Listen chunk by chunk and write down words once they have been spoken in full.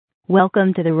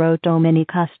Welcome to the RotO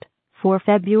Minicast for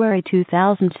February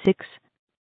 2006.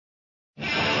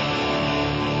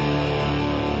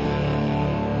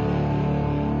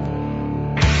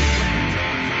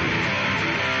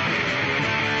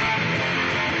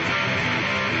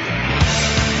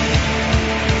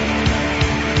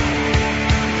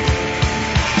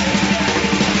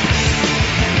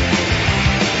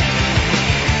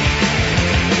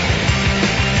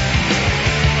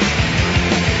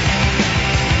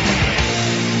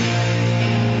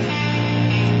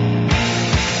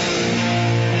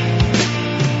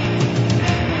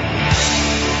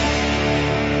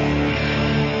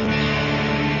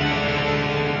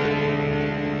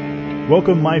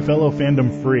 Welcome, my fellow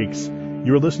fandom freaks.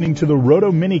 You are listening to the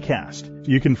RotO Minicast.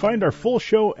 You can find our full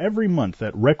show every month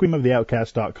at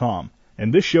requiemoftheoutcast.com,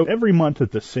 and this show every month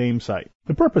at the same site.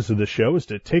 The purpose of this show is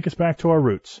to take us back to our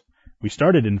roots. We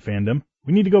started in fandom.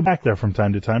 We need to go back there from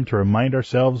time to time to remind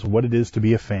ourselves what it is to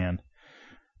be a fan.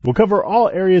 We'll cover all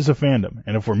areas of fandom,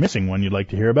 and if we're missing one you'd like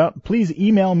to hear about, please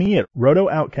email me at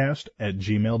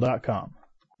rotooutcast@gmail.com.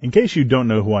 In case you don't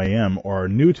know who I am or are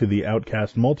new to the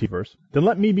Outcast multiverse, then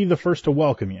let me be the first to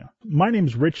welcome you. My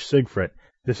name's Rich Siegfried.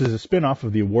 This is a spin-off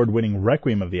of the award-winning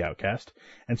Requiem of the Outcast.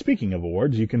 And speaking of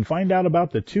awards, you can find out about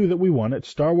the two that we won at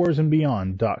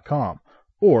StarWarsandBeyond.com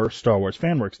or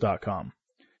StarWarsFanWorks.com.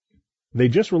 They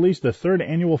just released the third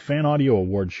annual Fan Audio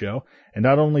Award show, and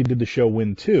not only did the show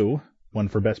win two, one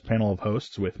for Best Panel of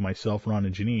Hosts with myself, Ron,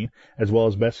 and Janine, as well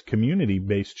as Best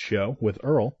Community-Based Show with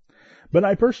Earl, but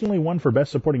I personally won for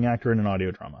Best Supporting Actor in an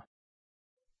Audio Drama.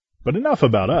 But enough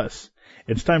about us.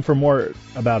 It's time for more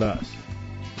about us.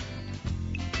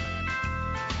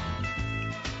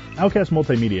 Outcast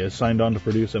Multimedia has signed on to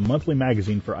produce a monthly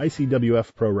magazine for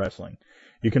ICWF Pro Wrestling.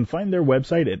 You can find their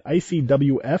website at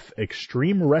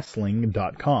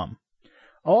icwfextremewrestling.com.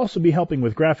 I'll also be helping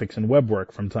with graphics and web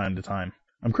work from time to time.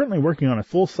 I'm currently working on a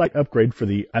full site upgrade for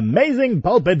the Amazing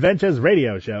Pulp Adventures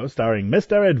radio show starring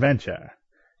Mr. Adventure.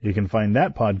 You can find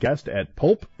that podcast at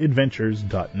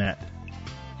pulpadventures.net.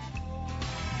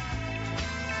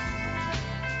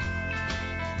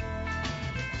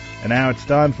 And now it's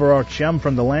time for our chum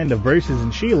from the land of Bruce's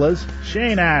and Sheila's,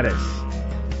 Shane Addis.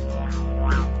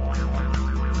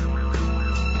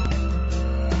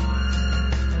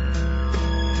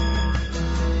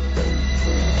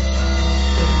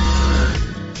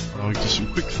 I'll give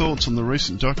some quick thoughts on the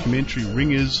recent documentary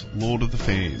Ringers, Lord of the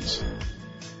Fans.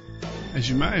 As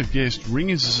you may have guessed,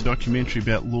 Ringers is a documentary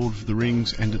about Lord of the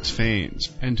Rings and its fans,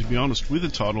 and to be honest, with a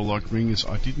title like Ringers,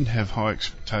 I didn't have high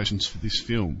expectations for this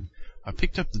film. I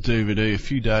picked up the DVD a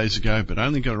few days ago, but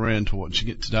only got around to watching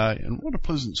it today, and what a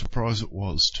pleasant surprise it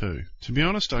was too. To be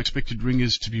honest, I expected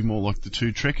Ringers to be more like the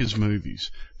two Trekkers movies,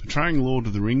 portraying Lord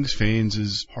of the Rings fans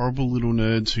as horrible little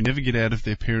nerds who never get out of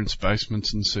their parents'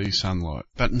 basements and see sunlight.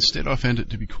 But instead I found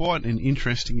it to be quite an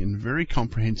interesting and very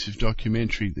comprehensive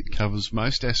documentary that covers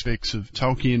most aspects of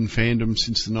Tolkien fandom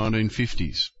since the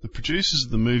 1950s. The producers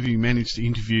of the movie managed to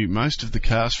interview most of the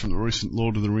cast from the recent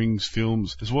Lord of the Rings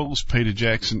films, as well as Peter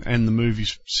Jackson and the movie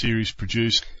series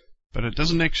produced, but it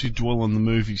doesn't actually dwell on the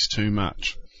movies too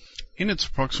much. In its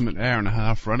approximate hour and a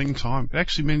half running time, it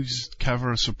actually manages to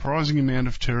cover a surprising amount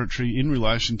of territory in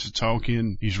relation to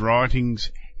Tolkien, his writings,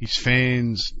 his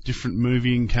fans, different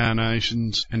movie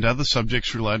incarnations, and other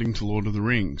subjects relating to Lord of the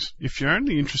Rings. If your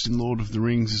only interest in Lord of the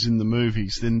Rings is in the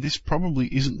movies, then this probably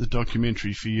isn't the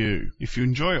documentary for you. If you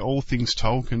enjoy all things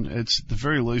Tolkien, it's at the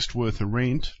very least worth a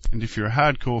rent, and if you're a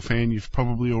hardcore fan, you've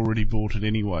probably already bought it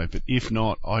anyway, but if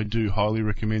not, I do highly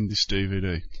recommend this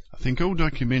DVD. I think all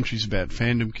documentaries about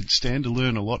fandom could stand to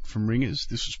learn a lot from Ringers.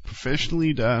 This was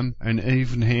professionally done and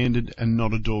even-handed and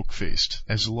not a dork fest,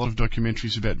 as a lot of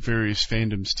documentaries about various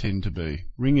fandoms tend to be.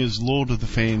 Ringers, Lord of the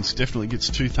Fans definitely gets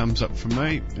 2 thumbs up from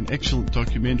me. An excellent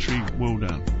documentary, well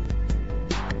done.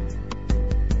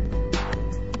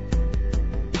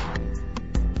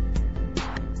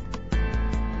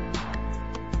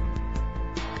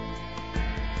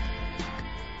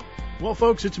 Well,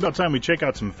 folks, it's about time we check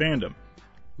out some fandom.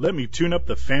 Let me tune up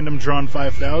the Fandom Drawn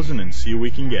 5000 and see what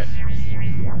we can get.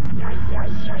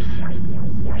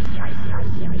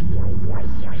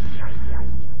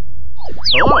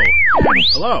 Hello?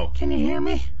 Hello? Can you hear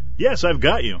me? Yes, I've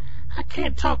got you. I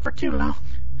can't talk for too long.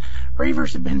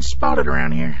 Reavers have been spotted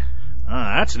around here.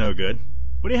 That's no good.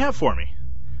 What do you have for me?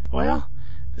 Well,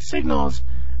 the Signal's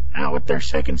out with their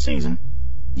second season.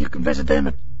 You can visit them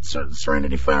at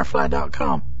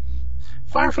SerenityFirefly.com.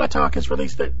 Firefly Talk has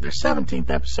released their 17th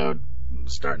episode,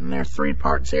 starting their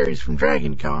 3-part series from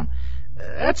Dragon Con.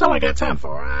 That's all I got time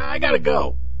for. I gotta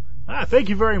go. Thank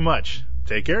you very much.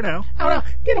 Take care now. Oh, no,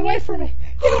 get away from me.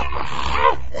 Get away.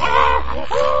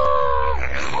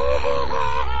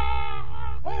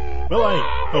 Well,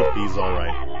 I hope he's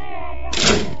alright.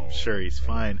 Sure, he's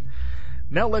fine.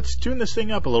 Now let's tune this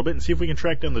thing up a little bit and see if we can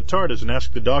track down the TARDIS and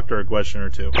ask the Doctor a question or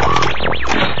two. Emergency!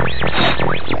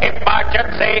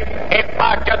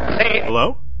 Emergency!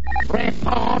 Hello?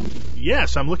 Report!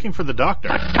 Yes, I'm looking for the Doctor.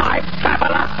 Time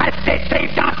traveler has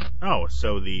deceived us! Oh,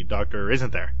 so the Doctor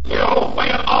isn't there. You will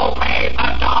obey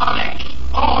the Daleks,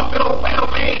 or you will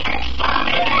be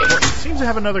exterminated! Seems to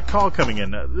have another call coming in.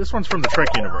 This one's from the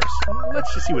Trek universe.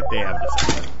 Let's just see what they have to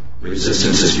say.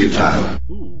 Resistance is futile.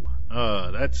 Ooh,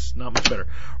 that's not much better.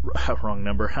 Wrong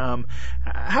number. How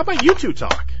about you two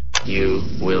talk? You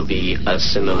will be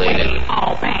assimilated.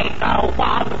 Obey the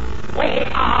one! We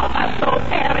are the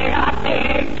superior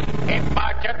beings!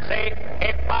 Emergency!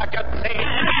 Emergency!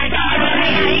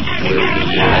 Will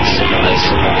be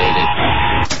assimilated.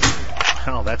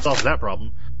 Well, that solves that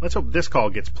problem. Let's hope this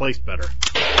call gets placed better.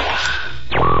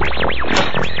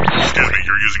 Excuse me,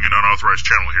 you're using an unauthorized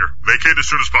channel here. Vacate as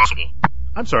soon as possible.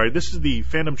 I'm sorry, this is the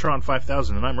Fandomtron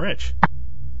 5000 and I'm Rich.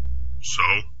 So?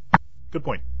 Good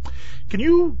point. Can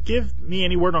you give me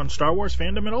any word on Star Wars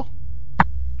fandom at all?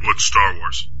 What's Star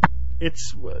Wars?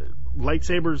 It's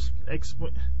lightsabers,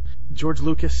 George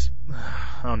Lucas.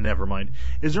 Oh, never mind.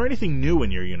 Is there anything new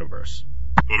in your universe?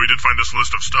 Well, we did find this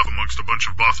list of stuff amongst a bunch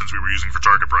of Bothans we were using for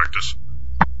target practice.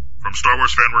 From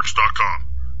StarWarsFanWorks.com.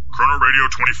 Chrono Radio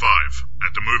 25,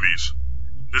 at the movies.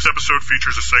 This episode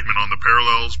features a segment on the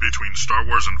parallels between Star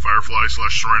Wars and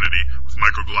Firefly/Serenity with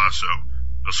Michael Glasso,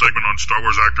 a segment on Star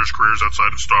Wars actors' careers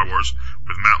outside of Star Wars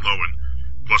with Matt Lowen,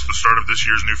 plus the start of this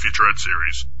year's new featurette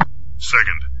series.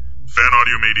 Second, Fan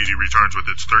Audio Made Easy returns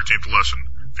with its 13th lesson,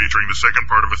 featuring the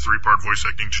second part of a 3-part voice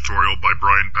acting tutorial by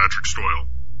Brian Patrick Stoyle.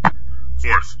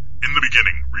 Fourth, In the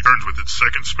Beginning returns with its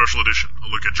second special edition, a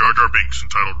look at Jar Jar Binks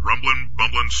entitled Rumblin',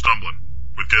 Bumblin', Stumblin',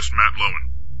 with guest Matt Lowen.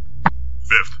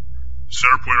 Fifth,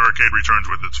 Centerpoint Arcade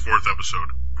returns with its 4th episode,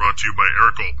 brought to you by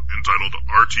Eric Ulp, entitled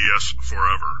RTS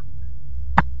Forever.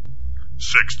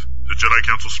 Sixth, The Jedi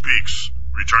Council Speaks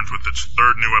returns with its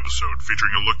 3rd new episode,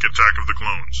 featuring a look at Attack of the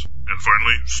Clones. And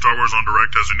finally, Star Wars on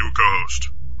Direct has a new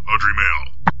co-host, Audrey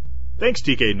Mail. Thanks,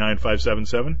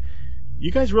 TK9577.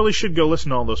 You guys really should go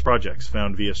listen to all those projects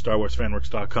found via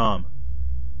StarWarsFanWorks.com.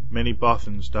 Many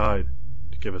Bothans died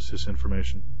to give us this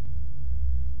information.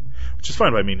 Which is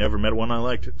fine by me. Never met one I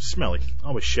liked. Smelly.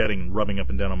 Always shedding and rubbing up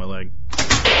and down on my leg.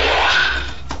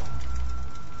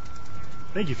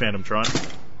 Thank you, Fandomtron.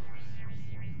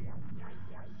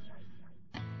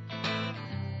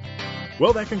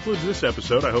 Well, that concludes this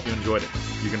episode. I hope you enjoyed it.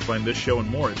 You can find this show and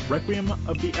more at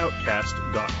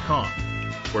requiemoftheoutcast.com,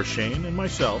 where Shane and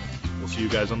myself will see you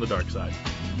guys on the dark side.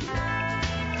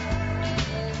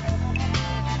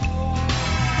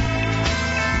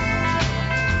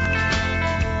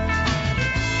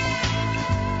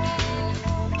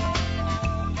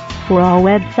 For all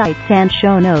websites and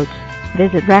show notes,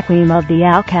 visit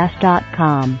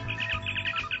requiemoftheoutcast.com.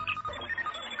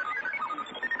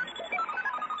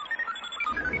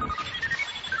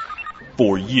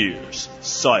 For years,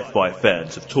 sci-fi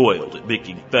fans have toiled at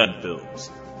making fan films,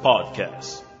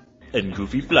 podcasts, and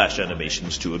goofy flash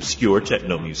animations to obscure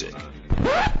techno music.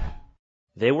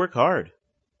 They work hard.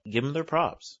 Give them their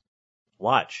props.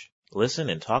 Watch, listen,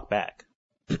 and talk back.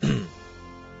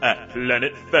 At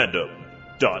planetfandom.com.